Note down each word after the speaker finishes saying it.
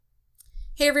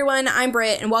Hey everyone, I'm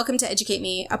Britt, and welcome to Educate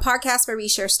Me, a podcast where we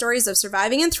share stories of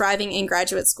surviving and thriving in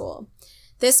graduate school.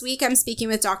 This week, I'm speaking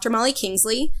with Dr. Molly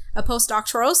Kingsley, a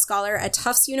postdoctoral scholar at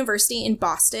Tufts University in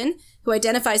Boston, who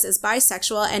identifies as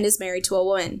bisexual and is married to a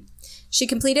woman. She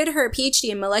completed her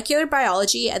PhD in molecular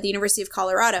biology at the University of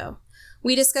Colorado.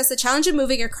 We discuss the challenge of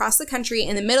moving across the country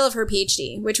in the middle of her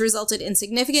PhD, which resulted in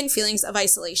significant feelings of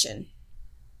isolation.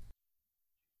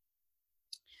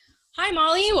 Hi,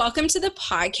 Molly. Welcome to the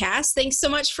podcast. Thanks so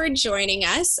much for joining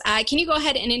us. Can you go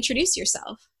ahead and introduce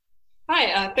yourself?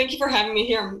 Hi, thank you for having me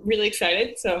here. I'm really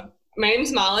excited. So my name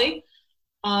is Molly.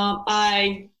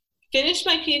 I finished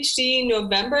my PhD in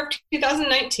November of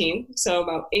 2019, so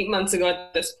about 8 months ago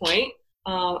at this point.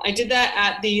 I did that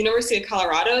at the University of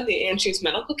Colorado, the Anschutz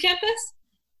Medical Campus.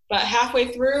 But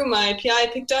halfway through, my PI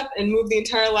picked up and moved the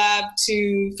entire lab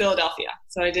to Philadelphia.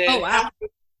 So I did half of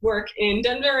work in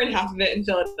Denver and half of it in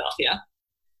Philadelphia.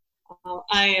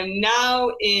 I am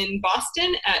now in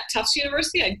Boston at Tufts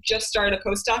University. I just started a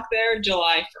postdoc there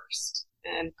July 1st.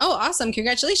 And awesome.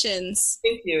 Congratulations.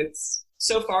 Thank you. It's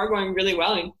so far going really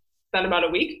well. It's been about a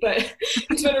week, but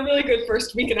it's been a really good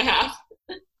first week and a half.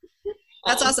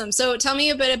 That's awesome. So tell me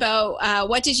a bit about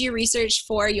what did you research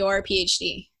for your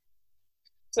PhD?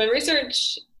 So I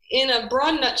research, in a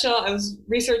broad nutshell, I was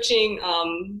researching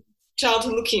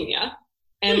childhood leukemia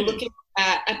and looking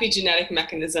at epigenetic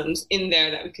mechanisms in there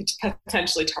that we could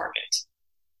potentially target.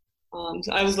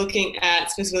 So I was looking at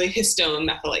specifically histone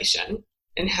methylation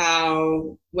and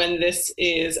how when this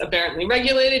is aberrantly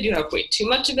regulated, you have way too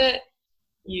much of it,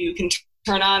 you can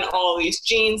turn on all these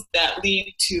genes that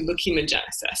lead to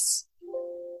leukemogenesis,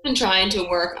 and trying to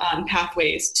work on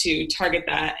pathways to target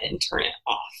that and turn it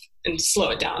off and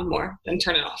slow it down more than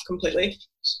turn it off completely.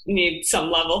 You need some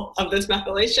level of this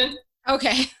methylation.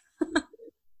 Okay.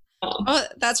 Oh,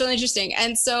 that's really interesting.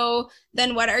 And so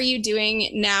then what are you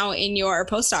doing now in your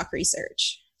postdoc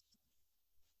research?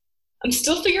 I'm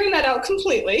still figuring that out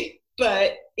completely,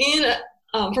 but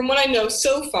from what I know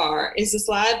so far is this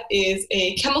lab is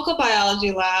a chemical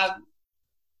methodology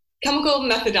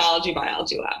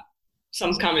biology lab,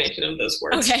 some combination of those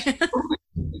words. Okay.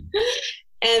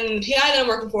 And the PI that I'm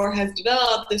working for has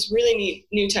developed this really neat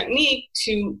new technique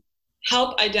to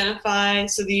help identify,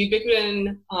 so the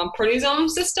ubiquitin proteasome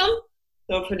system,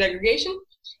 so for degradation,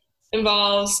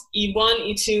 involves E1,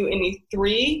 E2, and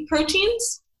E3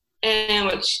 proteins. And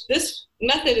what this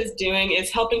method is doing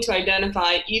is helping to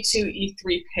identify E2,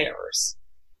 E3 pairs.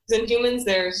 Because in humans,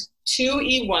 there's 2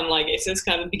 E1 ligases,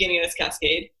 kind of the beginning of this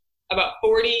cascade, about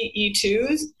 40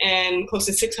 E2s, and close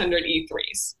to 600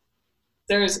 E3s.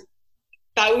 There's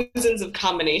thousands of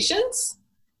combinations,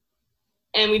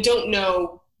 and we don't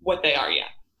know what they are yet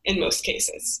in most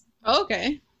cases.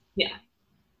 Okay. Yeah.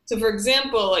 So for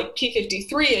example, like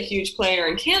P53, a huge player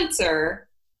in cancer,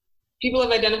 people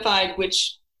have identified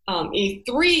which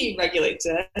E3 regulates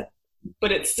it,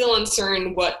 but it's still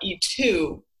uncertain what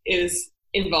E2 is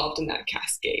involved in that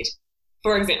cascade,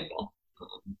 for example.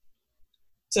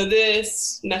 So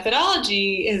this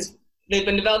methodology they've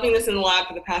been developing this in the lab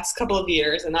for the past couple of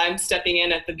years, and I'm stepping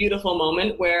in at the beautiful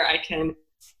moment where I can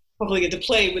hopefully get to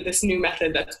play with this new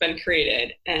method that's been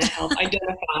created and help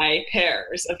identify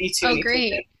pairs of E2 and E3.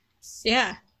 Great.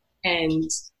 Yeah. And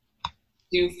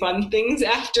do fun things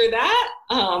after that.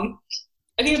 I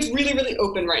think it's really, really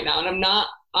open right now, and I'm not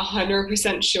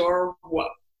 100% sure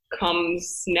what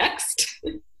comes next.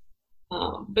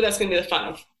 But that's going to be the fun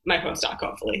of my postdoc,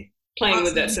 hopefully, playing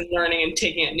with this and learning and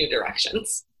taking it in new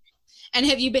directions. And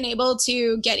have you been able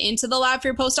to get into the lab for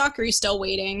your postdoc, or are you still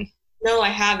waiting? No, I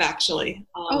have actually.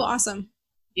 Awesome.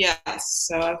 Yes.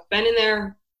 So I've been in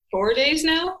there 4 days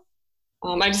now.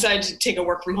 I decided to take a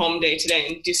work from home day today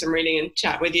and do some reading and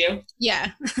chat with you.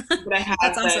 Yeah. But I have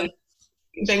That's awesome.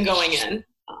 been going in.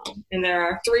 And there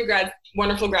are 3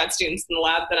 wonderful grad students in the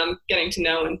lab that I'm getting to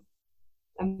know, and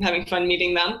I'm having fun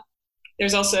meeting them.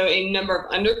 There's also a number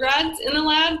of undergrads in the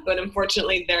lab, but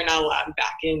unfortunately they're not allowed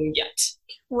back in yet.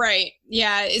 Right.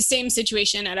 Yeah. Same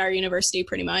situation at our university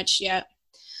pretty much. Yeah.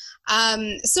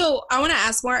 So I want to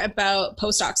ask more about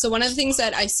postdocs. So one of the things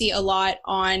that I see a lot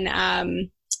on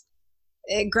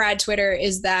grad Twitter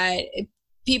is that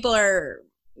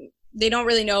they don't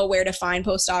really know where to find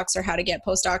postdocs or how to get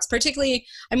postdocs, particularly,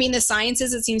 the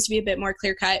sciences, it seems to be a bit more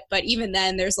clear cut, but even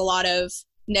then there's a lot of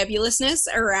nebulousness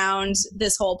around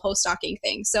this whole postdocing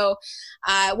thing. So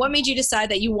what made you decide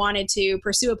that you wanted to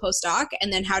pursue a postdoc,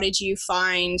 and then how did you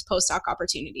find postdoc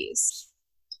opportunities?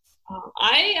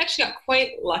 I actually got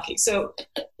quite lucky. So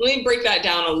let me break that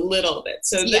down a little bit.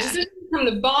 So the decision to come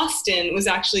to Boston was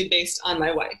actually based on my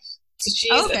wife. So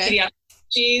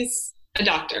she's a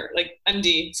doctor, like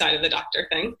MD side of the doctor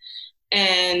thing.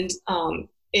 and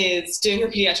is doing her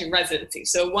pediatric residency.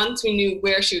 So once we knew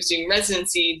where she was doing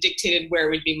residency, dictated where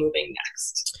we'd be moving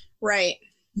next. Right.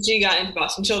 She got into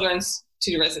Boston Children's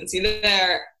to do residency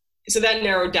there. So that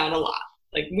narrowed down a lot.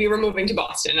 Like, we were moving to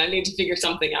Boston. I need to figure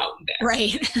something out there.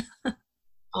 Right.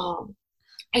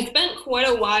 I spent quite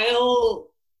a while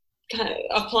kind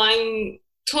of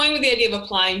toying with the idea of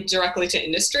applying directly to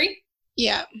industry.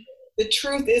 Yeah. The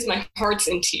truth is, my heart's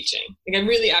in teaching. Like, I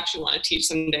really actually want to teach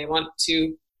someday. I want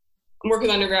to work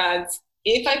with undergrads.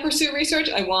 If I pursue research,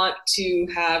 I want to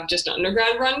have just an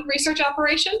undergrad run research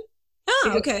operation.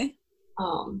 Oh, okay.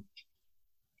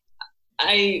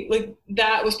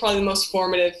 That was probably the most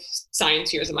formative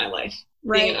science years of my life.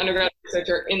 Right. Being an undergrad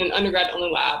researcher in an undergrad only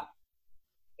lab.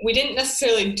 We didn't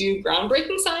necessarily do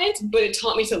groundbreaking science, but it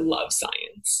taught me to love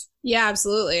science. Yeah,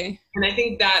 absolutely. And I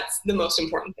think that's the most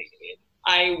important thing to me.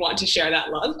 I want to share that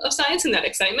love of science and that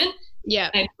excitement. Yeah.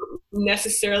 I don't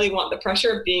necessarily want the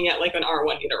pressure of being at like an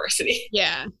R1 university.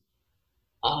 Yeah.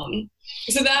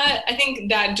 So that, I think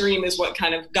that dream is what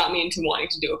kind of got me into wanting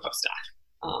to do a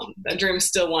postdoc. That dream is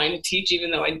still wanting to teach,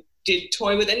 even though I did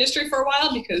toy with industry for a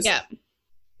while, because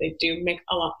they do make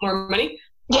a lot more money.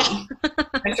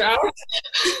 Extra hours.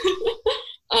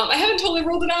 I haven't totally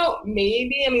ruled it out.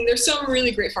 Maybe. I mean, there's some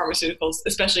really great pharmaceuticals,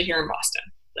 especially here in Boston.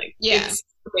 Like, it's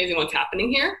amazing what's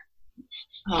happening here.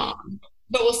 But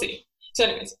we'll see. So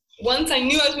anyways, once I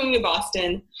knew I was moving to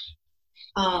Boston,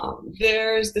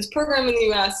 there's this program in the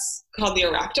U.S. called the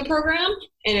ARACTA program,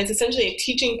 and it's essentially a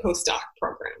teaching postdoc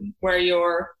program where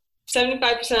you're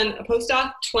 75% a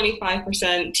postdoc,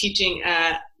 25% teaching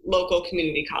at local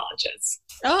community colleges.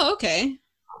 Oh, okay.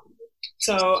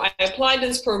 So I applied to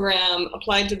this program,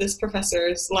 applied to this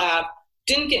professor's lab,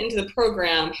 didn't get into the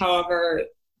program. However,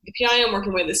 the PI I'm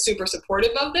working with is super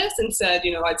supportive of this and said,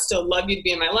 I'd still love you to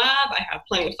be in my lab. I have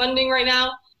plenty of funding right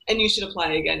now, and you should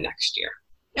apply again next year.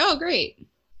 Oh, great.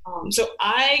 So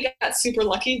I got super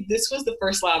lucky. This was the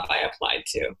first lab I applied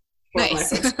to.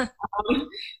 Nice.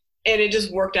 And it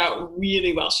just worked out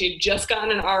really well. She had just gotten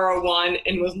an R01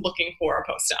 and was looking for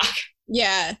a postdoc.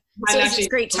 Yeah. So it was just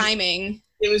great timing.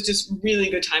 It was just really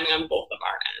good timing on both of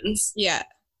our ends. Yeah.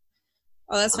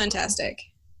 Oh, that's fantastic.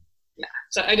 Yeah.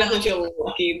 So I definitely feel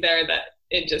lucky there that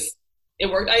it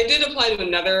worked. I did apply to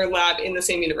another lab in the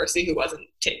same university who wasn't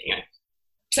taking it.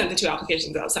 Sent the two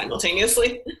applications out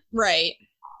simultaneously. Right.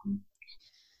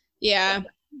 Yeah.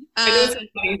 I know it's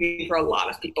not easy for a lot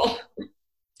of people.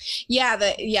 Yeah,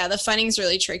 the funding's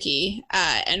really tricky,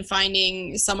 and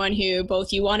finding someone who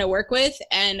both you want to work with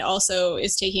and also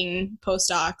is taking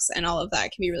postdocs and all of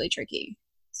that can be really tricky.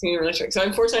 It's going to be really tricky. So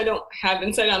unfortunately, I don't have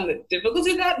insight on the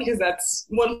difficulty of that, because that's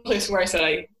one place where I said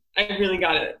I really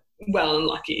got it well and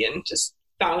lucky and just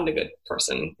found a good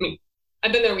person. I mean,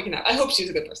 I've been there a week and a half. I hope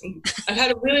she's a good person. I've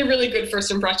had a really, really good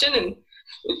first impression, and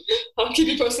I'll keep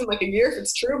you posted in like a year if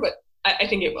it's true, but I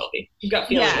think it will be. You've got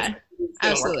feeling. Yeah,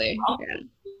 absolutely. Well. Yeah.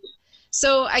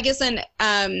 So I guess then,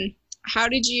 how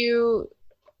did you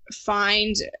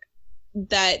find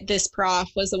that this prof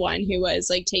was the one who was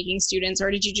like taking students,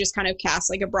 or did you just kind of cast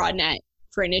like a broad net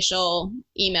for initial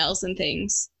emails and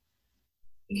things?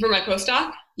 For my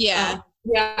postdoc? Yeah.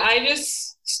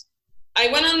 I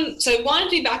went on, so I wanted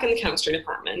to be back in the chemistry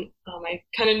department. I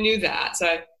kind of knew that.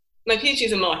 So my PhD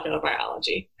is in molecular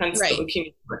biology, hence the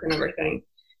leukemia work and everything.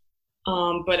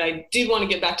 But I did want to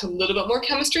get back to a little bit more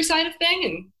chemistry side of thing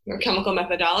and more chemical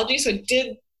methodology. So I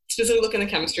did specifically look in the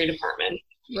chemistry department.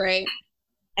 Right.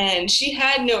 And she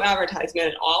had no advertisement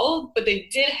at all, but they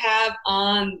did have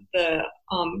on the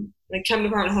chem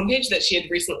department homepage that she had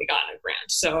recently gotten a grant.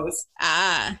 So I was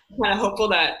kind of hopeful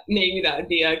that maybe that would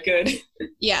be a good.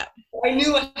 Yeah. I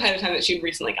knew ahead of time that she'd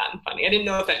recently gotten funding. I didn't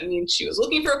know if that means she was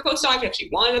looking for a postdoc, if she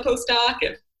wanted a postdoc,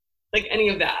 if like any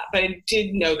of that. But I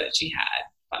did know that she had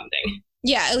funding.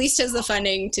 Yeah, at least has the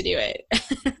funding to do it.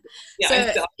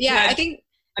 Yeah, so, I think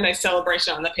a nice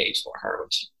celebration on the page for her,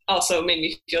 which also made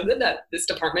me feel good that this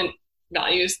department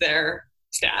values their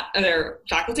staff and their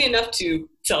faculty enough to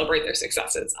celebrate their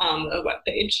successes on the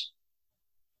webpage.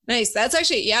 Nice. That's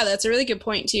actually, that's a really good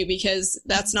point too, because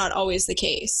that's not always the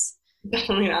case.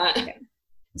 Definitely not. Okay.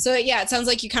 So it sounds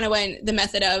like you kind of went the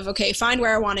method of, okay, find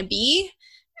where I want to be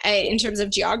in terms of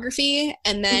geography,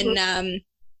 and then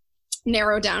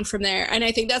narrow down from there. And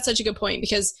I think that's such a good point,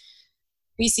 because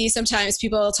we see sometimes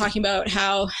people talking about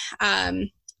how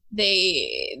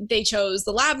they chose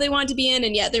the lab they wanted to be in,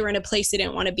 and yet they were in a place they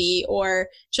didn't want to be, or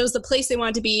chose the place they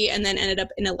wanted to be and then ended up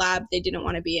in a lab they didn't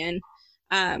want to be in.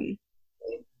 I'm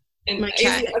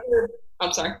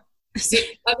sorry.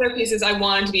 Other pieces, I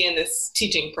wanted to be in this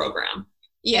teaching program.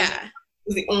 Yeah. It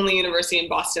was the only university in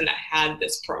Boston that had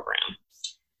this program.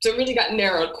 So it really got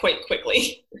narrowed quite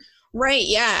quickly. Right.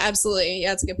 Yeah, absolutely. Yeah,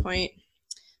 that's a good point.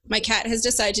 My cat has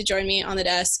decided to join me on the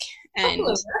desk and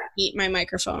eat my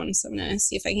microphone. So I'm going to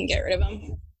see if I can get rid of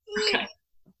him. Okay.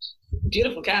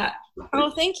 Beautiful cat.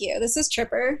 Oh, thank you. This is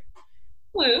Tripper.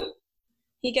 Hello.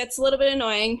 He gets a little bit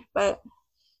annoying, but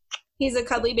he's a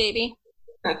cuddly baby.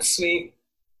 That's sweet.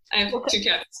 I have 2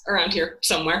 cats around here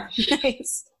somewhere.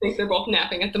 Nice. I think they're both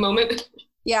napping at the moment.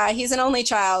 Yeah, he's an only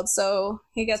child, so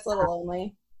he gets a little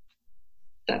lonely.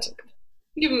 That's okay.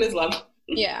 Give him his love.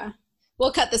 Yeah.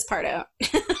 We'll cut this part out.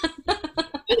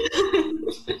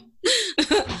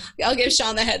 I'll give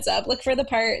Sean the heads up. Look for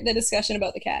the discussion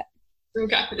about the cat.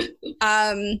 Okay.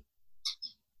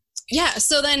 Yeah,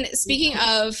 so then speaking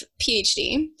of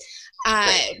PhD,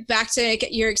 back to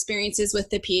get your experiences with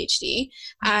the PhD.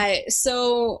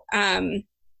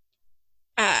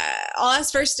 I'll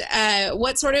ask first,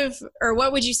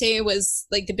 what would you say was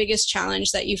like the biggest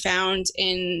challenge that you found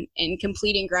in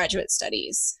completing graduate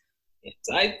studies?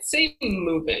 So I'd say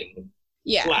moving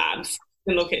labs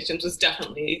and locations was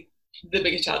definitely the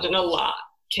biggest challenge, and a lot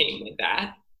came with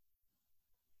that.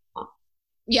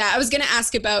 Yeah, I was going to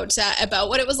ask about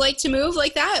what it was like to move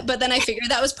like that, but then I figured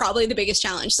that was probably the biggest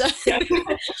challenge. So I'll ask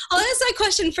that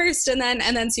question first and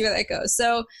then see where that goes.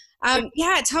 So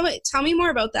tell me more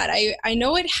about that. I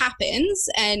know it happens,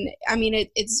 and I mean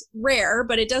it's rare,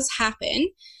 but it does happen.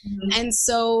 Mm-hmm. And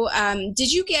so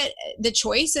did you get the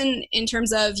choice in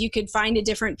terms of you could find a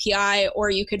different PI or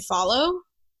you could follow?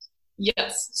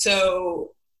 Yes.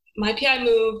 So my PI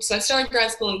moved. So I started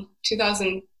grad school in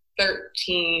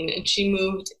 2013, and she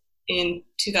moved in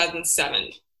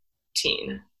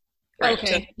 2017. Right? Okay.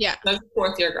 So yeah. I was a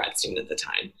 4th-year grad student at the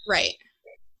time. Right.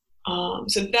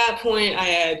 So at that point, I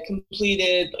had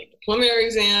completed like the preliminary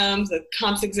exams, the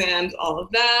comps exams, all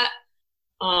of that.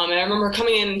 And I remember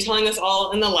coming in and telling us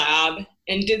all in the lab,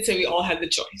 and did say we all had the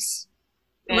choice.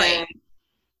 And right.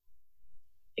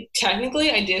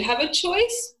 Technically, I did have a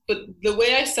choice, but the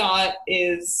way I saw it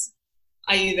is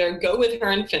I either go with her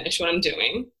and finish what I'm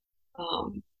doing,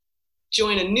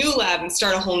 join a new lab and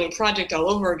start a whole new project all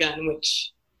over again,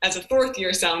 which as a 4th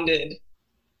year sounded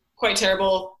quite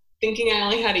terrible, thinking I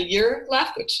only had a year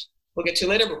left, which we'll get to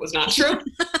later, but was not true.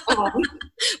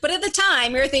 But at the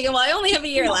time, you were thinking, well, I only have a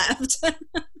year left.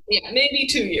 Yeah, maybe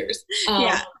 2 years.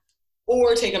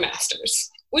 Or take a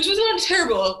master's, which was not a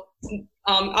terrible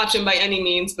option by any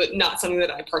means, but not something that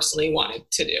I personally wanted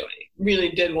to do. I really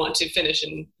did want to finish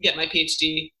and get my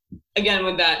PhD, again,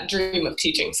 with that dream of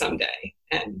teaching someday.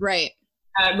 And right.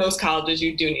 At most colleges,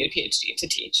 you do need a PhD to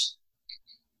teach.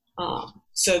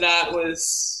 So that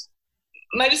was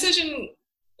my decision.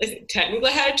 Technically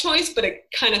I had a choice, but it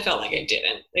kind of felt like I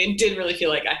didn't. It did really feel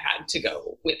like I had to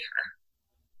go with her.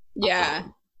 Yeah.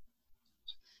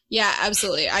 Yeah,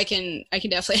 absolutely. I can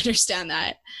definitely understand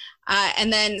that.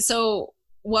 And then, so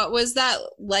what was that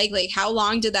like? Like, how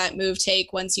long did that move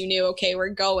take once you knew, okay, we're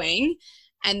going,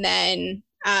 and then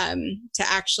to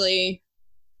actually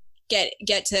get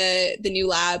to the new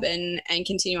lab and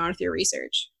continue on with your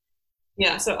research?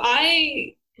 Yeah, so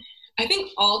I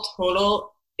think all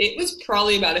total, it was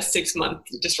probably about a 6-month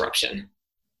disruption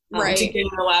right. to getting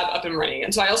the lab up and running.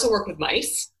 And so I also work with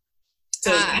mice. So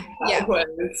that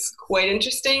was quite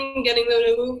interesting getting them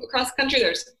to move across the country.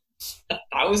 There's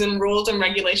 1,000 rules and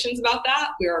regulations about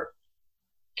that. We were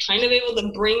kind of able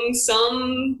to bring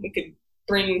we could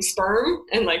bring sperm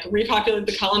and like repopulate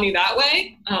the colony that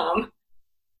way.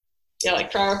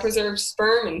 Like cryopreserved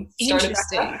sperm and start it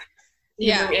back up.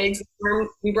 Bring eggs and sperm.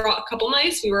 We brought a couple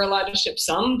mice. We were allowed to ship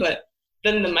some, but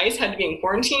then the mice had to be in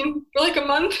quarantine for like a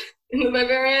month in the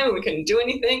vivarium, and we couldn't do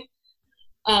anything.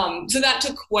 So that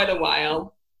took quite a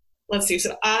while. Let's see.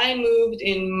 So I moved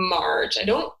in March. I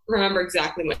don't remember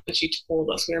exactly when she told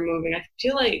us we were moving. I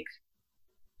feel like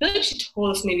she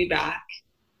told us maybe back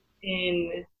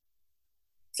in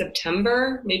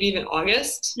September, maybe even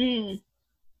August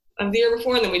of the year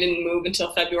before, and then we didn't move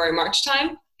until February, March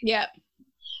time. Yeah.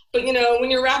 But when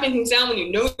you're wrapping things down, when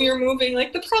you know you're moving,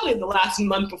 like probably the last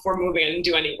month before moving, I didn't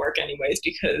do any work anyways,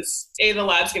 because A, the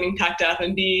lab's getting packed up,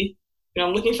 and B,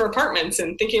 I'm looking for apartments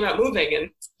and thinking about moving, and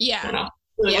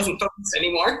really wasn't focused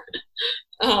anymore.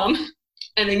 And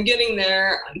then getting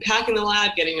there, unpacking the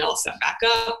lab, getting it all set back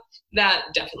up, that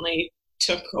definitely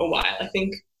took a while. I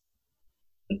think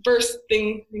the first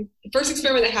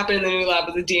experiment that happened in the new lab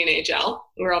was a DNA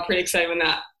gel. We were all pretty excited when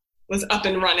that was up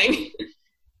and running.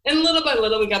 And little by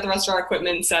little, we got the rest of our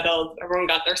equipment settled. Everyone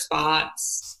got their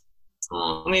spots.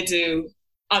 We had to,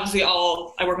 obviously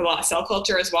I work with a lot of cell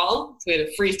culture as well. So we had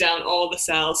to freeze down all the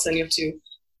cells. Then you have to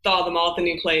thaw them all at the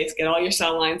new place, get all your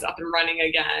cell lines up and running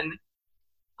again.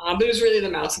 But it was really the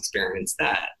mouse experiments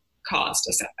that caused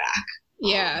a setback.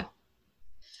 Yeah.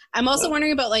 I'm also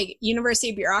wondering about like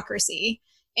university bureaucracy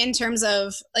in terms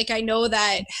of like, I know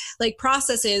that like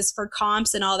processes for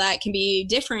comps and all that can be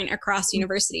different across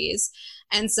universities.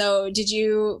 And so did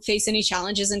you face any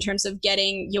challenges in terms of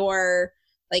getting your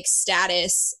like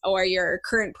status or your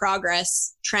current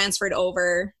progress transferred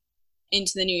over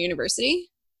into the new university?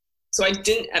 So I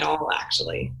didn't at all,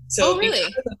 actually. So really?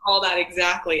 Because of all that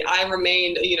exactly, I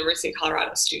remained a University of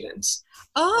Colorado student.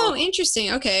 Oh,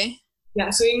 interesting. Okay. Yeah,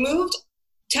 so we moved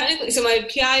technically, so my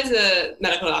PI is a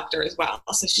medical doctor as well.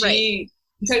 So she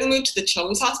technically moved to the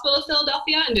Children's Hospital of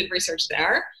Philadelphia and did research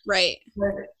there. Right.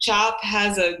 CHOP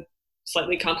has a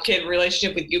slightly complicated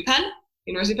relationship with UPenn,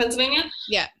 University of Pennsylvania.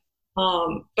 Yeah.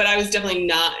 But I was definitely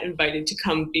not invited to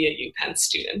come be a UPenn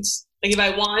student. Like if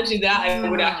I wanted to do that, I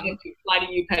would actually have to apply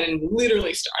to UPenn and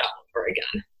literally start all over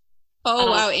again. Oh,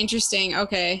 wow. Interesting.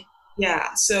 Okay.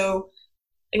 Yeah. So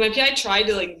like my PI tried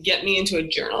to like get me into a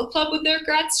journal club with their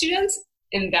grad students,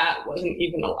 and that wasn't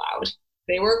even allowed.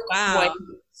 They were quite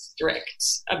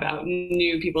strict about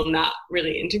new people not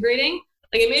really integrating.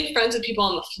 Like I made friends with people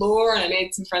on the floor, and I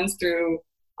made some friends through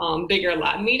bigger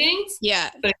lab meetings.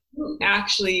 Yeah. But I didn't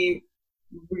actually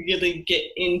really get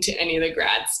into any of the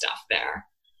grad stuff there.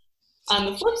 On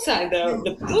the flip side, though,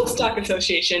 the Postdoc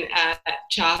Association at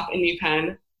CHOP and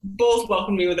UPenn both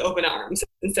welcomed me with open arms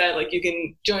and said, like, you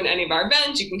can join any of our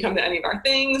events, you can come to any of our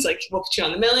things, like, we'll put you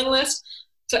on the mailing list.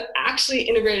 So I actually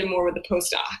integrated more with the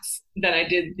postdocs than I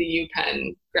did the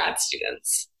UPenn grad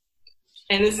students.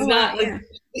 And this is not, like,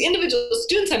 the individual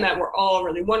students I met were all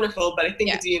really wonderful, but I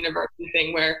think it's a university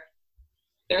thing where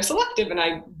they're selective, and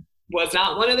I was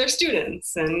not one of their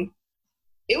students. And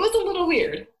it was a little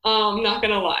weird, not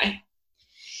gonna lie.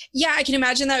 Yeah, I can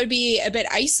imagine that would be a bit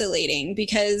isolating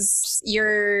because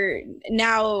you're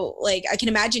now like, I can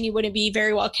imagine you wouldn't be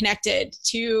very well connected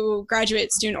to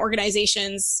graduate student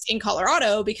organizations in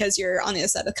Colorado because you're on the other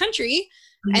side of the country.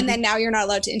 Mm-hmm. And then now you're not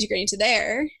allowed to integrate into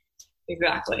there.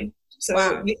 Exactly. So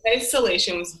the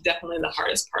isolation was definitely the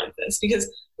hardest part of this because I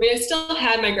mean, I still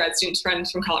had my grad students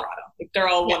friends from Colorado. Like they're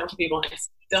all wonderful people, and I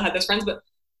still had those friends, but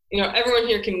you know, everyone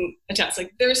here can attest,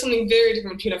 like there's something very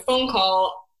different between a phone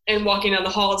call and walking down the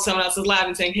hall to someone else's lab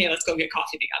and saying, hey, let's go get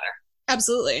coffee together.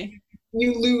 Absolutely.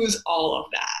 You lose all of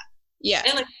that. Yeah.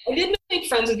 And like, I did make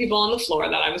friends with people on the floor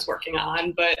that I was working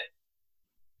on, but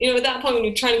you know, at that point when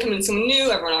you're trying to come in someone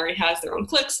new, everyone already has their own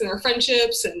cliques and their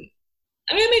friendships. And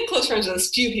I mean, I made close friends with a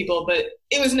few people, but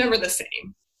it was never the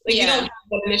same. Like you don't have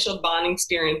that initial bonding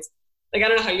experience. Like, I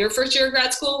don't know how your first year of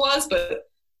grad school was, but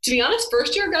to be honest,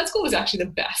 first year of grad school was actually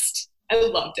the best. I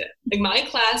loved it. Like my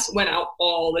class went out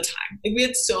all the time. Like we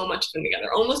had so much fun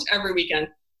together. Almost every weekend,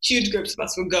 huge groups of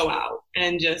us would go out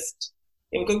and just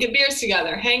go get beers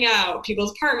together, hang out,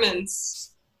 people's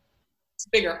apartments.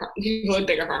 People had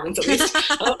bigger apartments at least.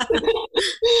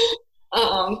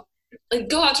 Like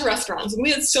go out to restaurants.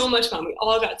 We had so much fun. We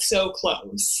all got so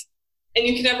close, and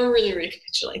you can never really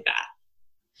recapitulate that.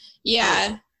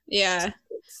 Yeah.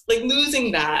 Like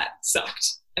losing that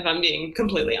sucked. If I'm being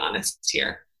completely honest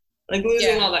here. Like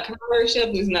losing all that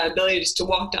camaraderie, losing that ability just to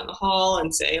walk down the hall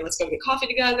and say, let's go get coffee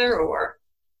together, or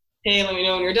hey, let me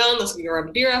know when you're done, let's go grab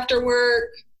a beer after work.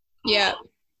 Yeah.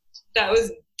 That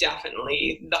was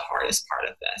definitely the hardest part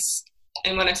of this.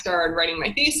 And when I started writing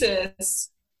my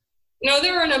thesis, you know,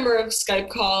 there were a number of Skype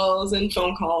calls and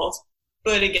phone calls,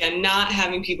 but again, not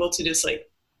having people to just like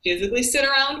physically sit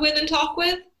around with and talk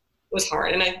with was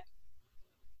hard. And I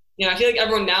feel like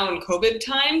everyone now in COVID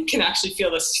time can actually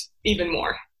feel this even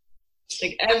more.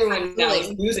 Like everyone now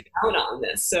is losing out on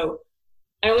this. So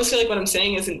I almost feel like what I'm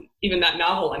saying isn't even that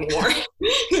novel anymore.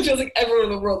 It feels like everyone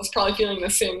in the world is probably feeling the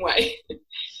same way.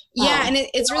 Yeah, and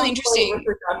it's really interesting.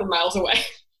 We're miles away.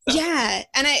 So. Yeah,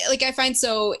 and I find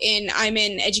I'm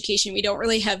in education. We don't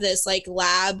really have this like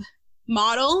lab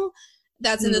model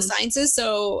that's in the sciences.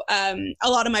 So a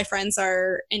lot of my friends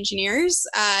are engineers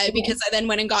because I then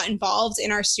went and got involved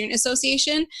in our student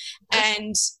association,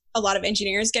 and a lot of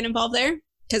engineers get involved there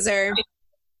because they're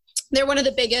one of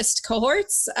the biggest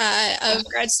cohorts of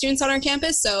grad students on our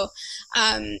campus. So,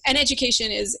 and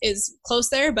education is close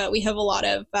there, but we have a lot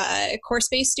of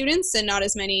course-based students and not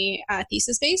as many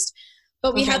thesis-based.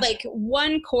 But we had like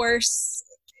one course,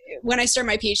 when I started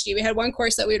my PhD, we had one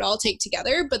course that we would all take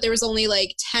together, but there was only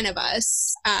like 10 of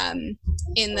us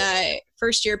in the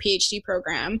first year PhD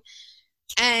program.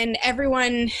 And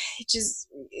everyone just,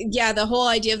 the whole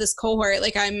idea of this cohort,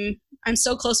 like I'm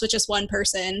so close with just one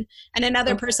person and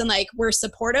another person, like we're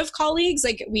supportive colleagues.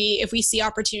 Like if we see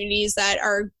opportunities that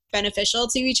are beneficial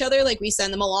to each other, like we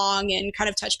send them along and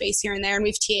kind of touch base here and there, and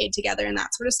we've TA'd together and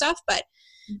that sort of stuff. But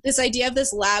this idea of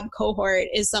this lab cohort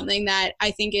is something that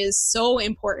I think is so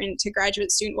important to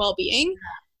graduate student well-being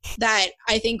that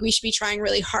I think we should be trying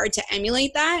really hard to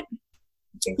emulate that.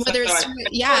 Whether it's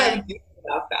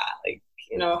about that, like,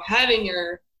 you know, having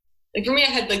your, like for me, I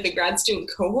had like the grad student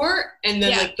cohort and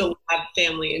then like the lab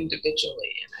family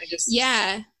individually, and I just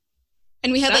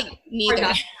and we had like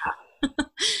neither.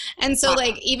 And so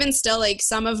like even still, like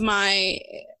some of my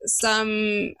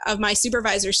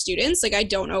supervisor students, like I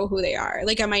don't know who they are.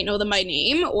 Like I might know them by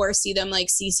name or see them like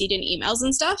CC'd in emails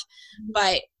and stuff,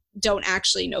 but don't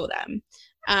actually know them.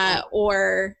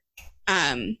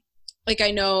 Like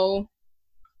I know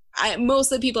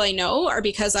most of the people I know are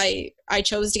because I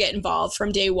chose to get involved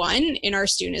from day one in our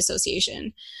student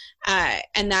association.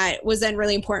 And that was then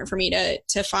really important for me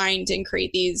to find and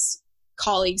create these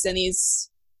colleagues and these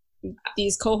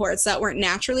cohorts that weren't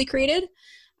naturally created.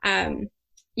 And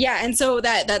so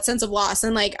that sense of loss,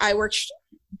 and like I worked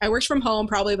from home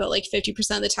probably about like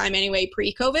 50% of the time anyway,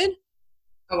 pre-COVID.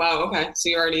 Oh wow. Okay.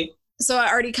 So I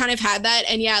already kind of had that.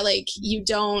 And like you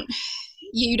don't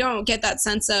get that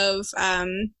sense of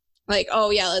like, oh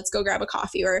yeah, let's go grab a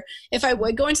coffee. Or if I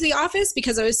would go into the office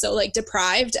because I was so like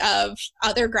deprived of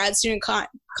other grad student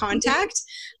contact,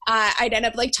 I'd end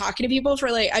up like talking to people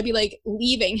for like, I'd be like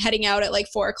heading out at like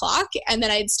 4:00, and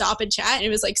then I'd stop and chat, and it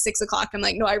was like 6:00. I'm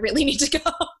like, no, I really need to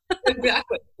go.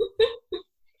 Exactly.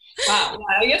 Wow.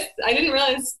 I guess I didn't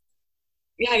realize.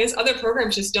 Yeah, I guess other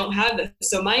programs just don't have this.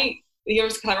 So the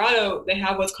University of Colorado, they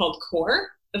have what's called CORE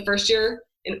the first year,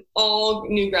 and all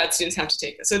new grad students have to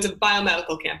take this. So it's a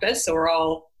biomedical campus, so we're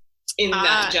all in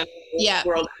that general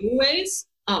world anyways.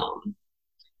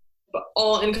 But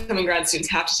all incoming grad students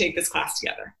have to take this class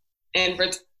together. And for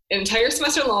an entire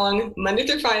semester long, Monday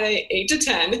through Friday, 8 to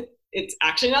 10, it's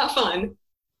actually not fun,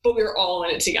 but we're all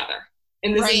in it together.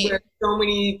 And this is where so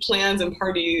many plans and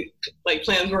party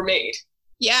plans were made.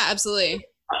 Yeah, absolutely.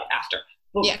 After.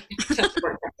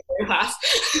 Class.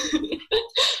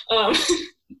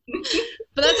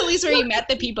 But that's at least where you met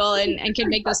the people and could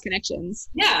make those connections.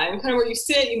 Yeah, and kind of where you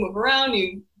sit, you move around,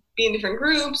 you be in different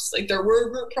groups. Like there were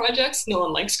group projects. No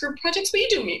one likes group projects, but you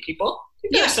do meet people.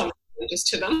 There are some advantages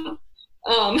to them.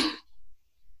 And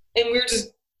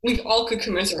we all could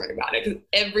commiserate about it because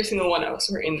every single one of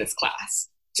us were in this class.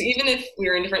 So even if we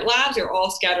were in different labs, we were all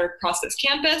scattered across this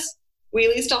campus, we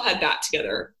at least all had that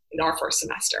together in our first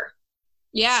semester.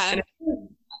 Yeah. And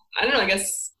I don't know, I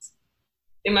guess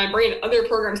in my brain, other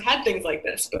programs had things like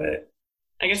this, but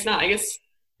I guess not. I guess,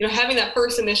 having that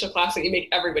first initial class that you make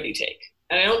everybody take.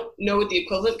 And I don't know what the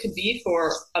equivalent could be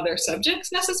for other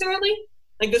subjects necessarily.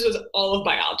 Like this was all of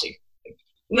biology.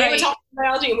 We were talking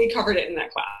biology and we covered it in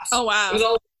that class. Oh, wow. It was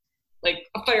all like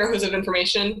a fire hose of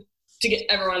information to get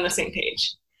everyone on the same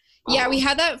page. Yeah, we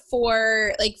had that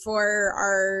for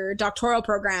our doctoral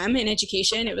program in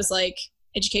education. It was like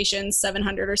Education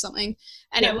 700 or something.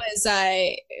 And it was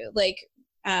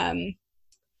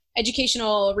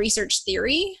educational research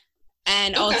theory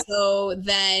and also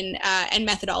then and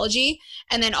methodology,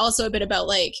 and then also a bit about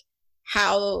like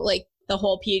how like the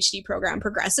whole PhD program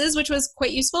progresses, which was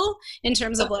quite useful in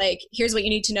terms of like, here's what you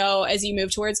need to know as you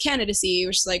move towards candidacy,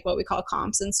 which is like what we call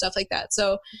comps and stuff like that.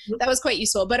 So that was quite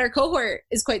useful, but our cohort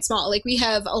is quite small. Like we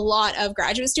have a lot of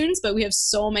graduate students, but we have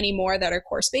so many more that are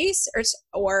course-based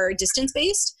or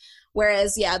distance-based.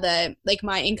 Whereas,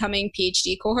 my incoming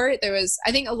PhD cohort, there was,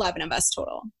 I think, 11 of us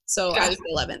total. So I was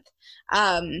the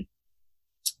 11th,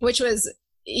 which was,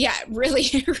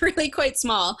 really, really quite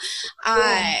small.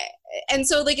 And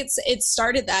so like it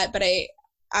started that, but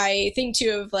I think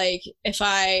too of like, if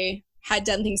I had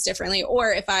done things differently,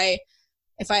 or if I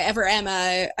ever am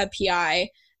a PI,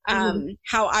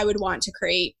 how I would want to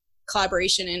create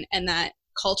collaboration and that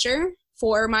culture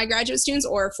for my graduate students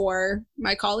or for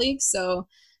my colleagues. So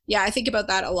I think about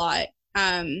that a lot.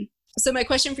 So my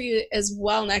question for you as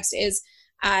well next is,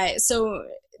 so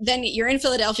then you're in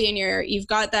Philadelphia and you've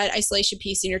got that isolation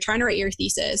piece and you're trying to write your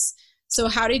thesis. So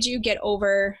how did you get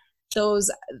over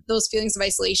those feelings of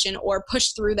isolation or push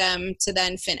through them to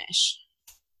then finish?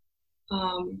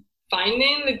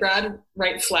 Finding the grad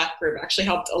write Slack group actually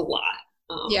helped a lot.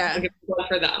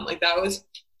 For them, like that was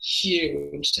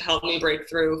huge to help me break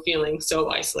through feeling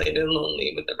so isolated and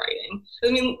lonely with the writing.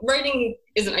 I mean, writing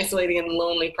is an isolating and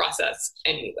lonely process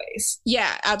anyways.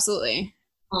 Yeah, absolutely.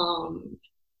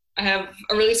 I have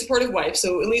a really supportive wife,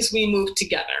 so at least we moved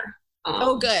together.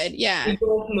 Oh, good. Yeah. We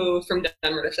both moved from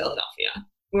Denver to Philadelphia.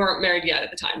 We weren't married yet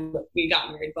at the time, but we got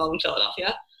married while in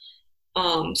Philadelphia.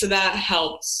 So that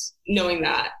helped knowing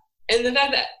that. And the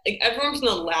fact that like everyone from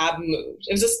the lab moved.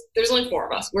 It was just, there's only 4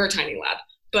 of us. We're a tiny lab,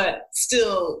 but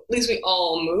still, at least we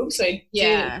all moved. So I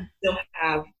did still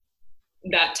have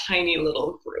that tiny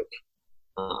little group.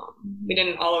 We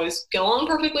didn't always get along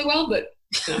perfectly well, but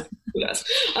you know, who does?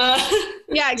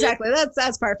 Yeah, exactly.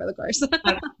 That's par for the course.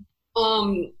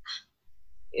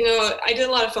 You know, I did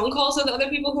a lot of phone calls with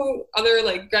other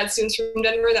like grad students from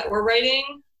Denver that were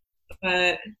writing,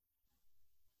 but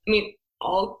I mean,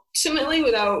 ultimately,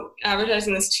 without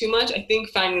advertising this too much, I think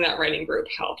finding that writing group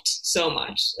helped so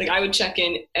much. Like, I would check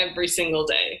in every single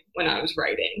day when I was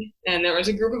writing, and there was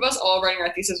a group of us all writing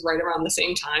our thesis right around the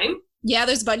same time. Yeah,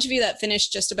 there's a bunch of you that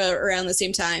finished just about around the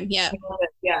same time. Yeah.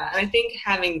 Yeah, and I think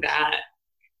having that,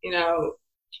 you know,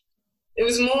 it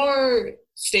was more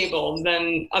stable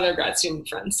than other grad student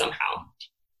friends somehow.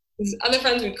 Other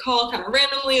friends we'd call kind of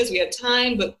randomly as we had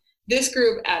time, but this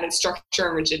group added structure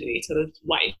and rigidity to the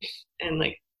life. And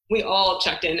like, we all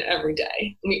checked in every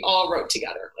day. And we all wrote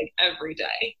together like every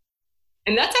day.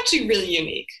 And that's actually really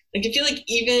unique. Like, I feel like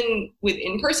even with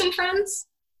in-person friends,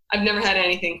 I've never had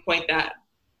anything quite that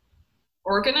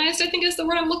organized, I think is the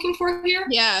word I'm looking for here.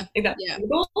 Yeah. Like that. Yeah.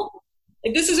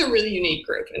 Like, this is a really unique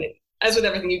group. And as with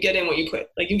everything, you get in what you put,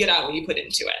 like you get out what you put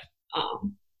into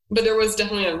it. But there was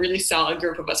definitely a really solid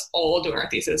group of us all doing our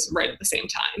thesis right at the same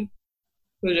time,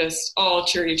 who just all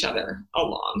cheered each other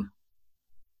along.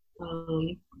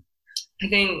 I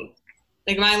think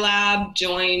like my lab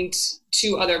joined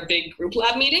 2 other big group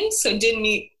lab meetings, so I did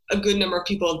meet a good number of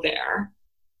people there.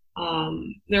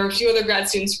 There were a few other grad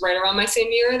students right around my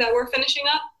same year that were finishing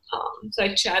up, so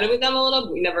I chatted with them a little,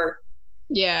 but we never.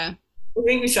 Yeah. I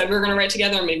think we said we were going to write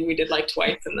together, and maybe we did like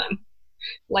twice, and then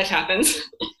life happens.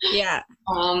 Yeah.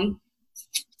 I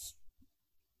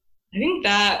think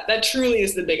that truly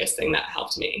is the biggest thing that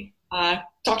helped me.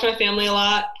 Talked to my family a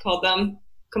lot, called them,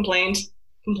 complained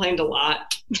a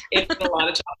lot, ate a lot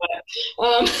of chocolate,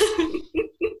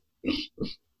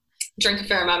 drank a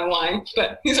fair amount of wine,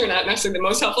 but these are not necessarily the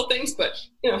most helpful things, but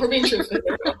you know, for being truthful,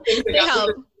 things that got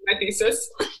me my thesis.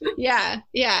 Yeah.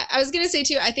 I was going to say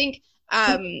too, I think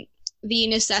the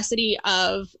necessity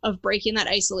of breaking that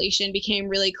isolation became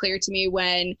really clear to me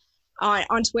when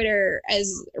on Twitter,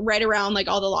 as right around like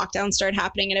all the lockdowns started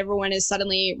happening and everyone is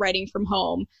suddenly writing from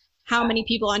home, how many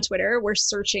people on Twitter were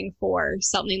searching for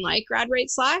something like GradWrite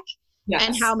Slack. Yes.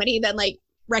 And how many then like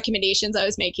recommendations I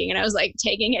was making, and I was like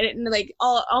taking it in like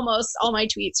almost all my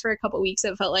tweets for a couple of weeks.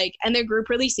 It felt like, and their group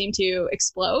really seemed to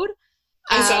explode.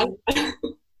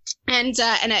 And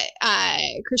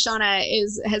Krishana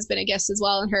has been a guest as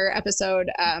well, and her episode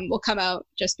will come out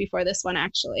just before this one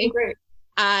actually. Oh, great.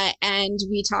 And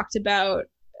we talked about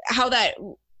how that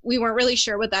we weren't really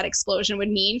sure what that explosion would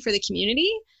mean for the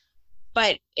community,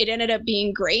 but it ended up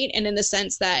being great. And in the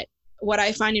sense that what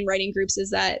I find in writing groups is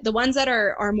that the ones that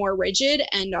are more rigid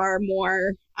and are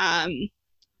more,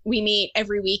 we meet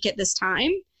every week at this time,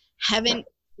 haven't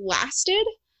lasted,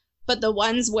 but the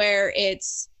ones where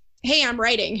it's, hey, I'm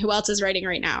writing, who else is writing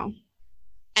right now?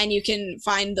 And you can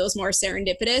find those more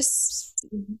serendipitous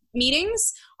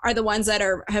meetings are the ones that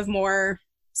have more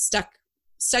stuck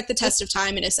the test of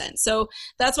time in a sense. So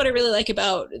that's what I really like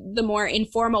about the more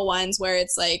informal ones where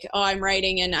it's like, oh, I'm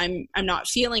writing and I'm not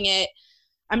feeling it.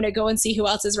 I'm going to go and see who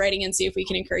else is writing and see if we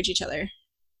can encourage each other.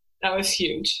 That was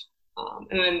huge.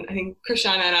 And then I think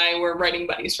Krishana and I were writing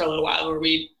buddies for a little while where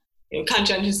we,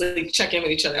 conscientiously check in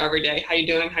with each other every day. How you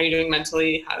doing? How you doing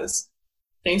mentally? How's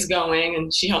things going?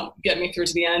 And she helped get me through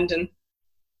to the end. And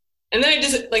then I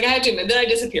have to admit, then I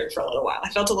disappeared for a little while. I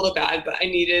felt a little bad, but I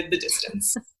needed the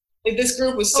distance. Like, this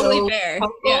group was so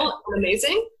helpful and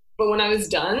amazing, but when I was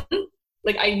done,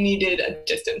 like, I needed a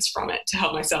distance from it to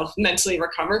help myself mentally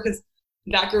recover, because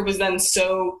that group was then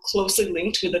so closely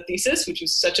linked with the thesis, which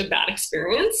was such a bad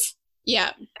experience.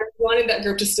 Yeah. I wanted that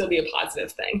group to still be a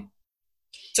positive thing.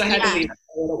 So I had to leave it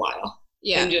for a little while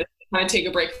and just kind of take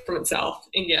a break from itself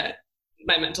and get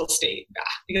my mental state back,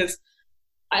 because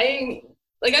I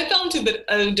fell into a bit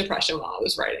of depression while I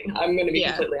was writing. I'm going to be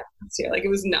completely honest here. Like, it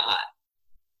was not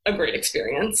a great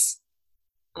experience.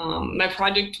 My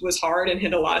project was hard and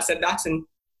hit a lot of setbacks. And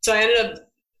so I ended up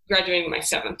graduating my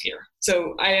 7th year.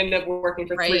 So I ended up working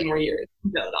for 3 more years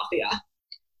in Philadelphia.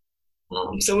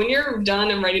 So when you're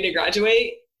done and ready to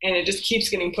graduate and it just keeps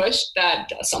getting pushed, that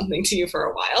does something to you for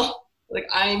a while. Like,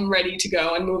 I'm ready to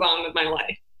go and move on with my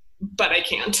life, but I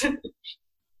can't.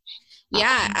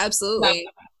 Yeah, absolutely.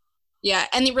 Yeah.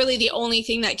 And really the only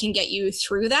thing that can get you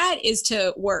through that is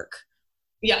to work.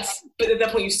 Yes. But at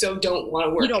that point, you still don't want to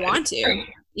work. You don't want to. Right?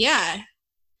 Yeah.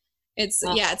 It's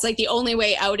like the only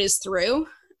way out is through.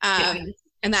 And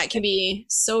that can be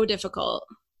so difficult.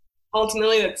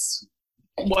 Ultimately, that's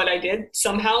what I did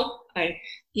somehow. I'm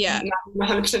not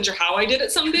 100% sure how I did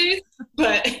it some days,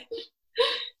 but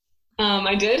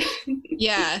I did.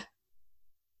 Yeah.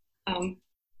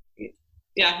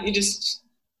 yeah, you just,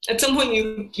 at some point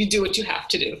you do what you have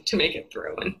to do to make it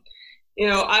through. And,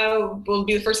 I will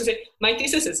be the first to say, my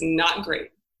thesis is not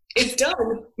great. It's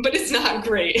done, but it's not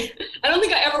great. I don't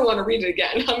think I ever want to read it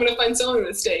again. I'm going to find so many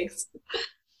mistakes.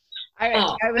 I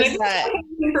was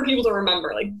for people to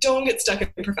remember, like, don't get stuck in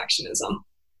perfectionism.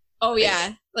 Oh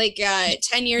yeah. Like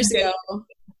 10 years ago.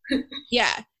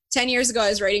 Yeah. 10 years ago, I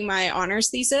was writing my honors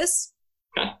thesis.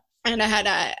 Okay. And I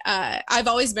had I've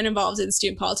always been involved in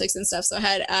student politics and stuff. So I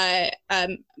had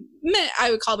I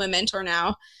would call him a mentor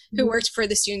now, who worked for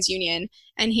the Students' Union,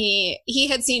 and he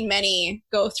had seen many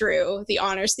go through the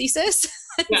honors thesis.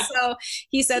 Yeah. So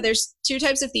he said there's two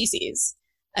types of theses: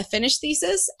 a finished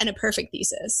thesis and a perfect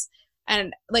thesis.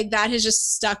 And like that has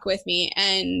just stuck with me.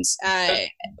 And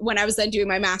when I was then doing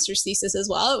my master's thesis as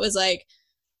well, it was like,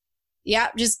 yeah,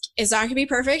 just, it's not gonna be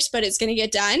perfect, but it's gonna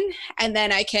get done. And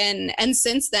then and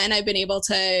since then I've been able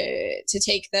to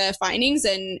take the findings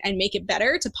and make it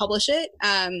better, to publish it.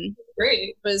 Great.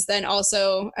 It was then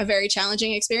also a very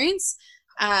challenging experience.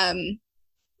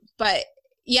 But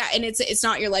yeah, and it's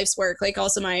not your life's work. Like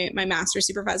also my master's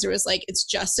supervisor was like, it's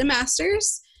just a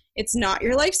master's. It's not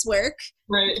your life's work.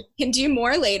 Right. You can do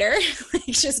more later. Like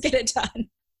just get it done.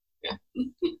 Yeah.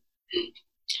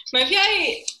 My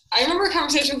PI, I remember a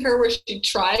conversation with her where she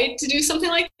tried to do something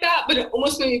like that, but it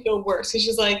almost made me feel worse because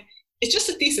she's like, it's just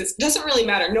a thesis. It doesn't really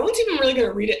matter. No one's even really going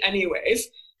to read it anyways.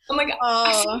 I'm like,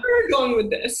 I see where you're going with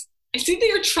this. I see that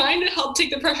you're trying to help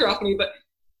take the pressure off me, but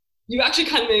you actually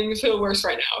kind of made me feel worse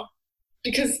right now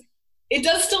because it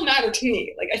does still matter to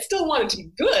me. Like, I still want it to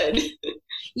be good.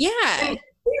 Yeah. And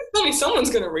tell me someone's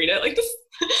going to read it. Like this,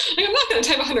 like, I'm not going to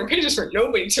type 100 pages for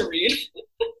nobody to read.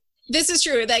 This is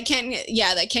true. That can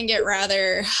get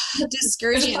rather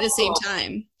discouraging at the same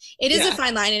time. It is a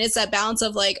fine line, and it's that balance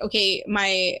of like, okay,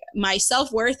 my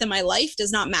self-worth and my life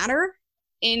does not matter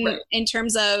in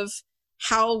terms of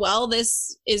how well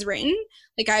this is written.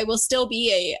 Like I will still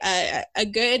be a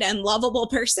good and lovable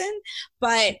person,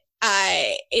 but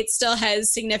it still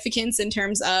has significance in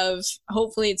terms of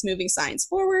hopefully it's moving science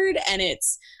forward, and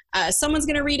it's someone's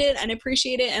going to read it and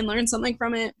appreciate it and learn something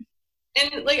from it.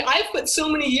 And like I've put so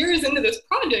many years into this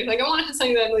project, like I want to have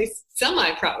something that I'm at least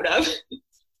semi-proud of.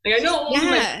 Like I know it won't be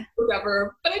my work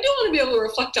ever, but I do want to be able to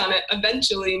reflect on it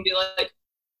eventually and be like,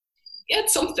 yeah,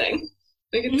 it's something.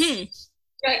 Like it's,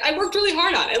 I worked really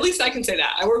hard on it. At least I can say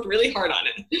that. I worked really hard on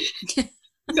it.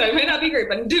 So it may not be great,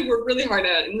 but I did work really hard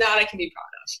on it, and that I can be proud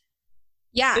of.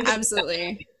 Yeah,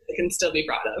 absolutely. I can still be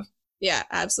proud of. Yeah,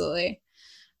 absolutely.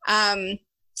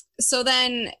 So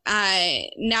then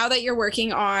now that you're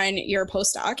working on your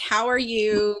postdoc, how are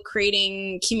you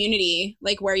creating community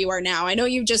like where you are now? I know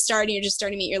you're just starting to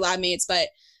meet your lab mates, but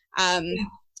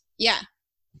yeah.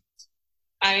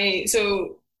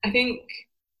 So I think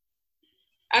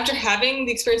after having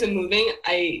the experience of moving,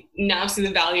 I now see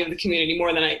the value of the community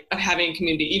of having a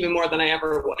community even more than I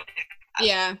ever would have.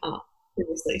 Yeah.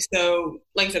 Previously. So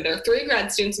like I said, there are 3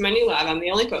 grad students in my new lab. I'm the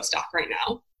only postdoc right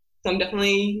now. So I'm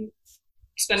definitely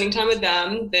spending time with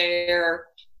them. I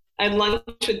had lunch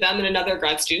with them and another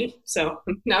grad student. So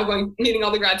I'm now meeting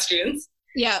all the grad students.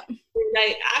 Yeah. And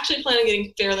I actually plan on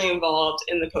getting fairly involved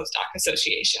in the postdoc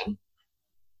association.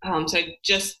 So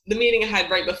the meeting I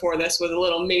had right before this was a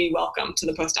little mini welcome to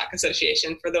the postdoc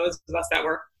association for those of us that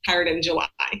were hired in July.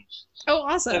 Oh,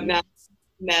 awesome. So I've now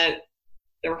met,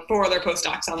 there were 4 other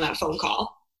postdocs on that phone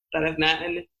call that I've met.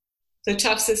 And so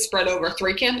Tufts is spread over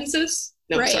 3 campuses.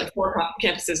 No, sorry, 4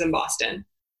 campuses in Boston.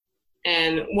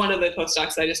 And one of the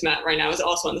postdocs I just met right now is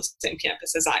also on the same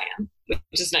campus as I am,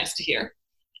 which is nice to hear.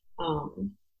 I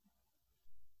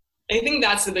think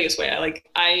that's the biggest way.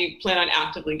 I plan on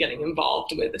actively getting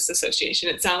involved with this association.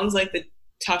 It sounds like the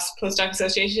Tufts Postdoc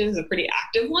Association is a pretty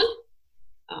active one.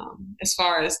 As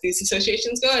far as these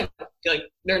associations go, I feel like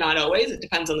they're not always. It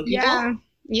depends on the people.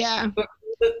 Yeah. But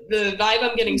the vibe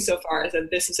I'm getting so far is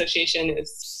that this association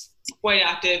is quite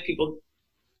active. People,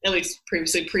 at least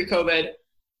previously pre-COVID,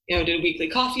 did weekly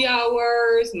coffee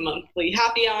hours, monthly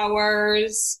happy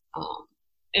hours.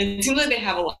 And it seems like they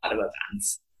have a lot of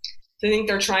events. So I think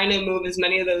they're trying to move as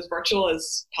many of those virtual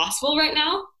as possible right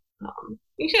now.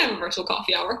 You can have a virtual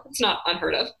coffee hour. It's not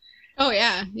unheard of. Oh,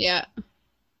 yeah. Yeah.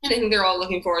 And I think they're all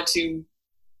looking forward to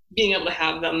being able to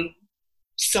have them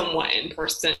somewhat in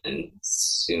person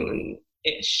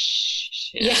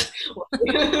soon-ish. Yeah.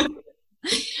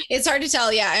 It's hard to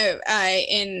tell. Yeah.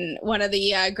 In one of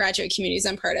the graduate communities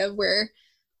I'm part of, we're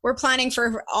planning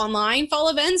for online fall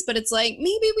events, but it's like,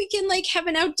 maybe we can have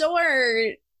an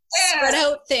outdoor spread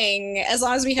out thing as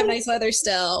long as we have nice weather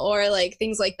still, or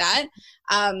things like that.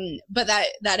 But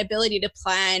that ability to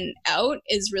plan out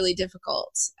is really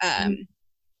difficult.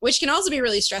 which can also be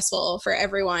really stressful for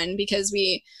everyone because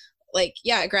we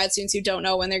grad students who don't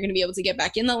know when they're going to be able to get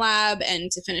back in the lab and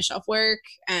to finish off work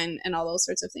and all those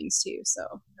sorts of things too.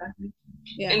 So,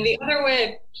 yeah. And the other way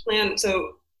I plan,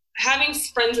 so having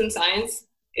friends in science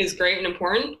is great and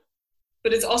important,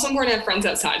 but it's also important to have friends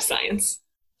outside science.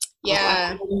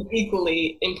 Yeah.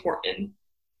 Equally important.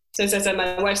 So as I said,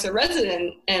 my wife's a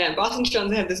resident, and at Boston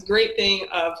Children's, they have this great thing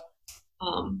of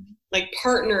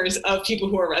partners of people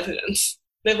who are residents.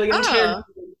 They have like entire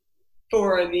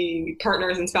for the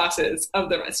partners and spouses of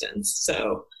the residents.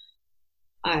 So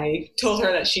I told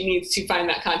her that she needs to find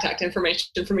that contact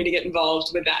information for me to get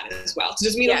involved with that as well. To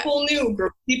just meet a whole new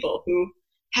group of people who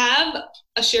have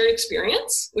a shared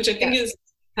experience, which I think is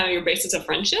kind of your basis of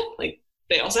friendship. Like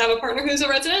they also have a partner who's a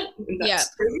resident. And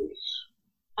that's crazy.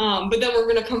 But then we're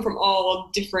going to come from all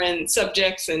different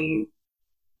subjects and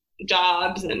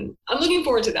jobs, and I'm looking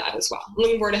forward to that as well. I'm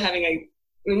looking forward to having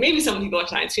maybe some people are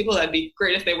science people, that'd be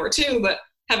great if they were too, but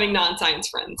having non-science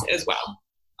friends as well.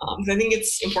 Because I think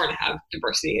it's important to have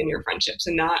diversity in your friendships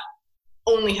and not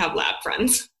only have lab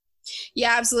friends.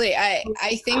 Yeah, absolutely. I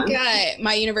think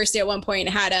my university at one point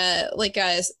had a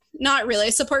not really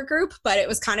a support group, but it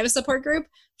was kind of a support group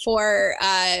for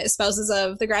spouses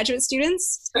of the graduate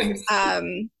students.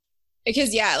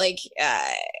 Because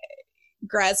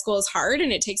grad school is hard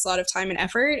and it takes a lot of time and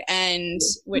effort, and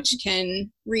which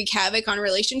can wreak havoc on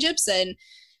relationships. And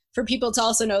for people to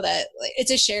also know that it's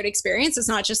a shared experience. It's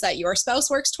not just that your spouse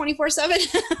works 24/7.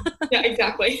 Yeah,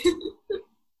 exactly.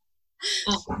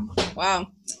 Wow.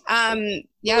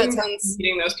 That sounds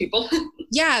meeting those people.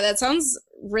 Yeah, that sounds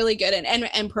really good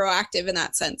and proactive in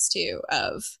that sense too,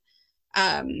 of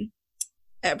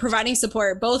providing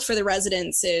support both for the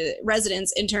residents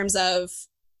in terms of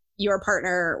your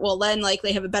partner will then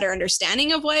likely have a better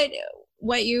understanding of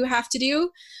what you have to do,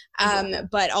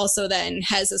 but also then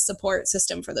has a support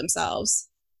system for themselves.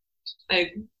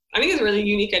 I think it's a really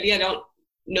unique idea. I don't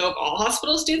know if all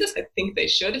hospitals do this. I think they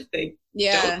should if they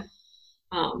don't.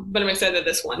 But I'm excited that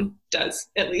this one does,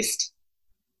 at least.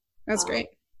 That's great.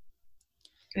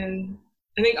 And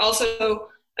I think also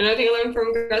another thing I learned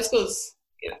from grad school is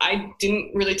I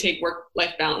didn't really take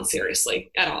work-life balance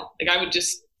seriously at all.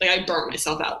 I burnt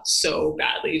myself out so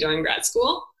badly during grad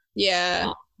school.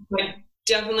 Yeah. I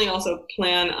definitely also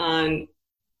plan on,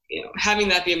 having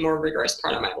that be a more rigorous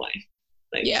part of my life.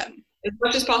 As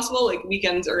much as possible,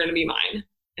 weekends are going to be mine.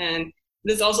 And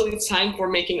this also leaves time for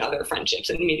making other friendships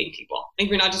and meeting people. If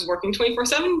you're not just working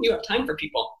 24/7, you have time for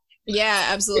people. Yeah,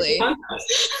 absolutely.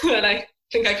 That I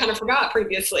think I kind of forgot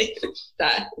previously.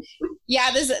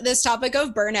 Yeah, this topic of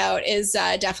burnout is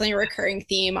definitely a recurring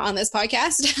theme on this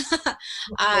podcast.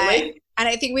 And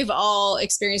I think we've all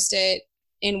experienced it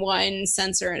in one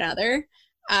sense or another.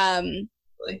 And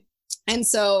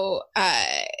so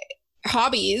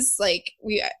hobbies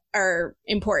we are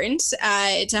important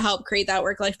to help create that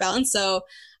work-life balance. So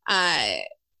I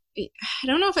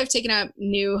don't know if I've taken up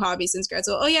new hobbies since grad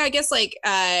school. Oh yeah, I guess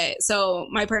so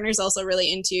my partner's also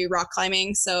really into rock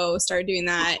climbing, so started doing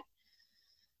that.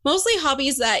 Mostly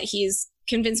hobbies that he's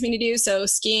convinced me to do. So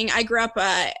skiing, I grew up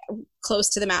close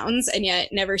to the mountains and yet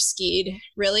never skied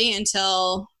really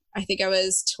until I think I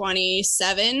was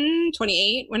 27,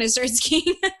 28 when I started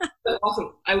skiing. That's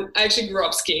awesome. I actually grew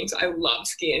up skiing, so I love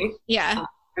skiing. Yeah. I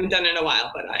haven't done it in a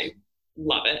while, but I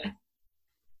love it.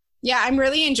 Yeah, I'm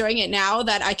really enjoying it now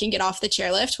that I can get off the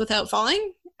chairlift without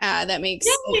falling. That makes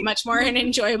it much more an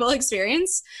enjoyable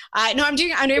experience. No, I'm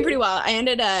doing pretty well. I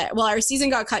ended our season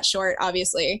got cut short,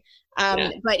 obviously.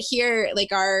 But here,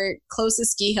 our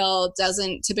closest ski hill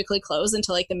doesn't typically close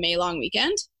until the May long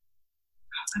weekend.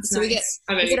 That's so nice.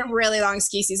 we get a really long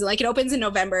ski season. It opens in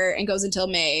November and goes until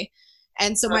May.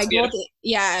 And so my goal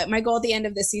at the end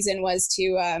of the season was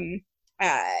to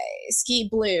ski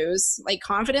blues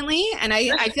confidently, and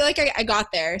I feel like I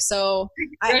got there, so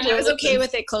I was okay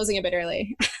with it closing a bit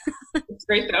early. It's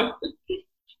great though.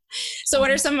 So what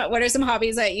are some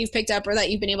hobbies that you've picked up or that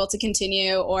you've been able to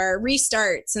continue or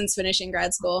restart since finishing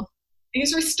grad school? I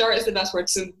guess restart is the best word.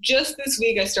 So just this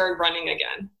week I started running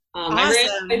again. Awesome. I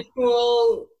ran in high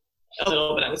school a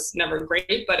little bit. I was never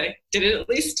great, but I did it at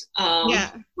least. On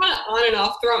and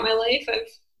off throughout my life I've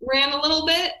ran a little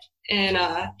bit, and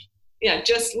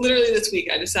just literally this week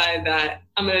I decided that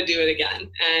I'm going to do it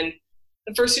again. And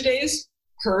the first 2 days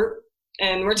hurt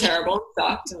and were terrible and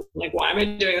sucked. Why am I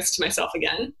doing this to myself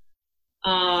again?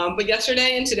 But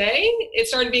yesterday and today, it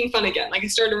started being fun again. I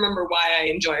started to remember why I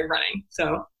enjoy running.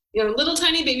 So, little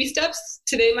tiny baby steps.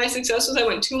 Today, my success was I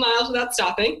went 2 miles without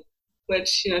stopping,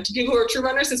 which, to people who are true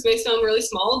runners, this may sound really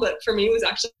small, but for me, it was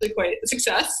actually quite a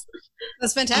success.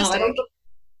 That's fantastic.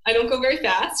 I don't go very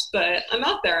fast, but I'm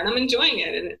out there and I'm enjoying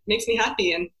it, and it makes me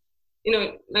happy. And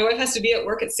my wife has to be at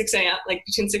work at 6 a.m., like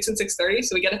between 6 and 6:30.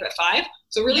 So we get up at 5.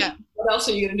 So really, What else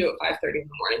are you going to do at 5:30 in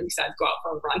the morning besides go out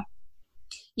for a run?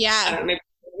 Yeah. I don't know, maybe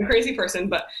I'm a crazy person,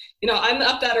 but I'm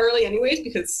up that early anyways,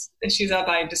 because if she's up,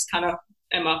 I just kind of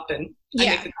am up, and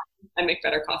I make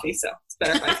better coffee. So it's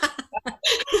better if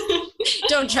I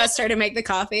don't trust her to make the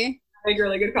coffee. I make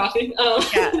really good coffee.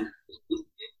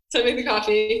 So I make the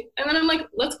coffee, and then I'm like,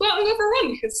 let's go out and go for a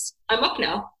run because I'm up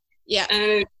now. Yeah. And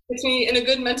it puts me in a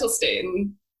good mental state.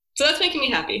 And so that's making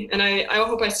me happy. And I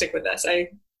hope I stick with this. I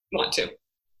want to.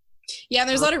 Yeah,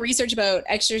 there's a lot of research about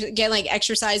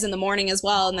exercise in the morning as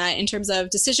well, and that in terms of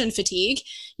decision fatigue,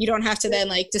 you don't have to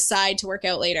then decide to work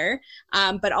out later.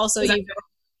 But also and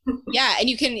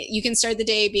you can start the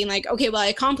day being like, okay, well, I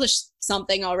accomplished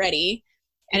something already.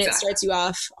 And it starts you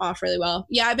off really well.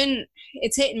 Yeah,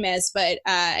 it's hit and miss, but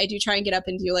I do try and get up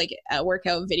and do a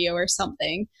workout video or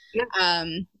something. Yeah.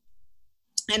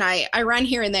 And I run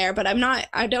here and there, but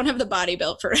I don't have the body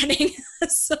built for running.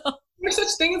 So there's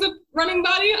such thing as a running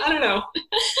body? I don't know.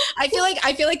 I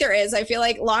feel like there is. I feel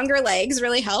like longer legs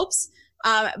really helps.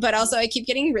 But also I keep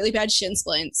getting really bad shin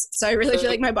splints. So I really feel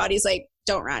like my body's like,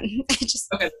 don't run.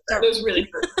 Okay, that was really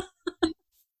hurt.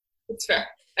 It's fair.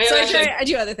 So I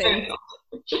do other things.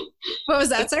 What was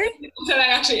that, sorry? So I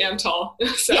actually am tall.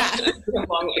 So yeah. I have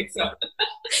long legs. So.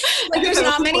 There's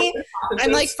not many.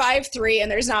 I'm 5'3",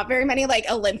 and there's not very many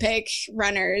Olympic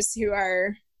runners who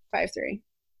are 5'3".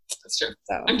 That's true.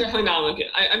 So I'm definitely not Olympian.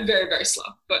 I'm very, very slow.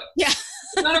 But yeah,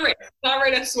 it's not a race. It's not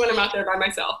a race when I'm out there by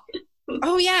myself.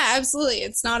 Oh yeah, absolutely.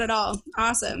 It's not at all.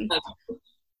 Awesome.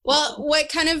 Well, what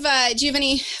kind of do you have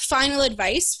any final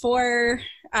advice for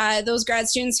those grad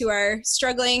students who are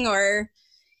struggling or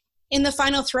in the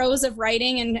final throes of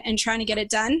writing and trying to get it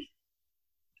done?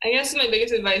 I guess my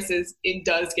biggest advice is it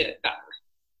does get better.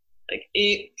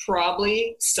 It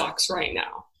probably sucks right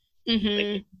now.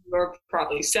 Mm-hmm. You're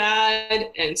probably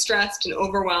sad and stressed and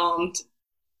overwhelmed,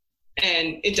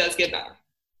 and it does get better.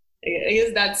 I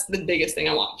guess that's the biggest thing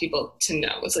I want people to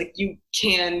know. It's you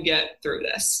can get through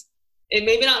this. It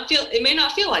may not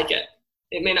feel like it.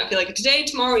 It may not feel like it today,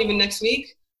 tomorrow, even next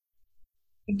week.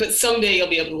 But someday you'll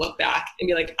be able to look back and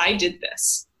be like, I did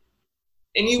this.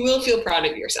 And you will feel proud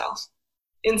of yourself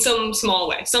in some small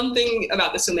way. Something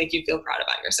about this will make you feel proud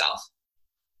about yourself.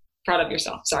 Proud of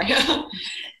yourself, sorry.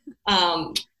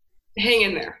 Hang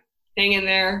in there. Hang in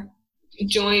there.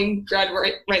 Join Grad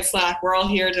Write Slack. We're all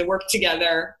here to work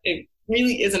together. It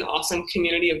really is an awesome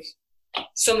community of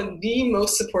some of the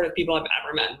most supportive people I've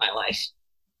ever met in my life.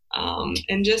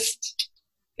 And just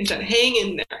hang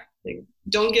in there.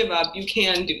 Don't give up. You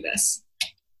can do this.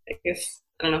 I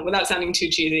don't know, without sounding too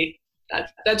cheesy,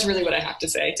 that's really what I have to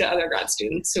say to other grad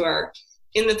students who are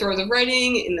in the throes of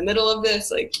writing, in the middle of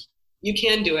this. You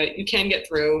can do it. You can get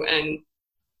through, and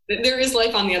there is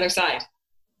life on the other side.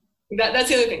 That's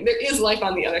the other thing. There is life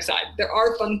on the other side. There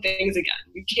are fun things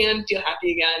again. You can feel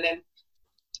happy again, and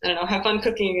I don't know, have fun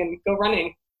cooking and go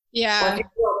running. Yeah. Or if you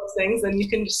do all those things, then you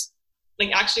can just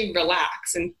actually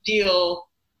relax and feel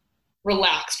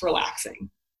relaxing.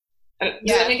 Does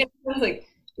that make any sense?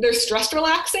 There's stress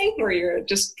relaxing where you're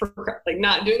just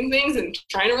not doing things and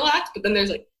trying to relax, but then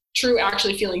there's true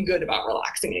actually feeling good about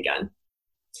relaxing again.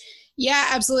 Yeah,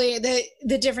 absolutely.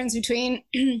 The difference between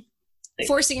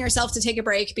forcing yourself to take a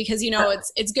break because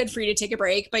it's good for you to take a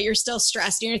break, but you're still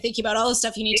stressed and you're thinking about all the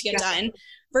stuff you need to get done,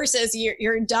 versus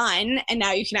you're done and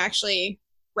now you can actually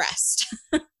rest.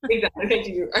 Exactly. I think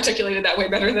you articulated that way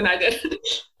better than I did.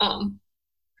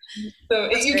 So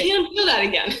you can feel that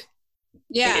again.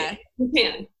 Yeah. You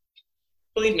can.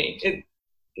 Believe me.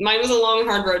 Mine was a long,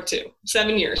 hard road too.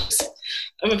 7 years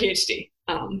of a PhD.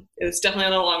 It's definitely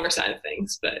on the longer side of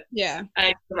things, but yeah,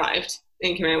 I survived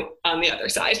and came out on the other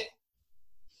side.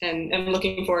 And I'm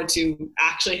looking forward to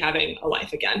actually having a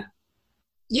life again.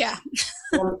 Yeah.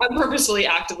 I'm purposefully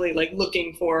actively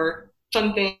looking for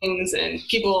fun things and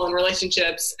people and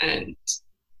relationships and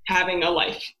having a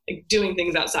life, doing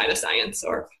things outside of science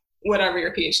or whatever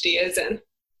your PhD is in.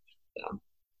 So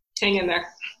hang in there.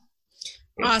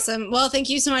 Awesome. Well, thank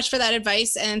you so much for that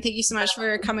advice. And thank you so much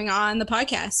for coming on the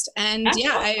podcast. And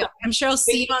I'm sure I'll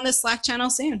see you on the Slack channel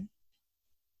soon.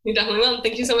 You definitely will.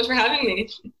 Thank you so much for having me.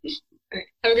 All right.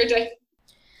 Have a great day.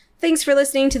 Thanks for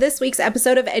listening to this week's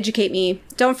episode of Educate Me.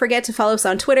 Don't forget to follow us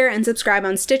on Twitter and subscribe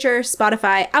on Stitcher,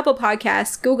 Spotify, Apple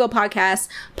Podcasts, Google Podcasts,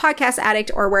 Podcast Addict,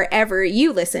 or wherever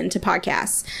you listen to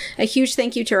podcasts. A huge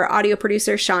thank you to our audio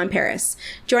producer, Sean Paris.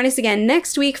 Join us again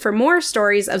next week for more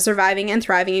stories of surviving and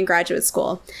thriving in graduate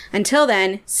school. Until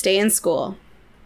then, stay in school.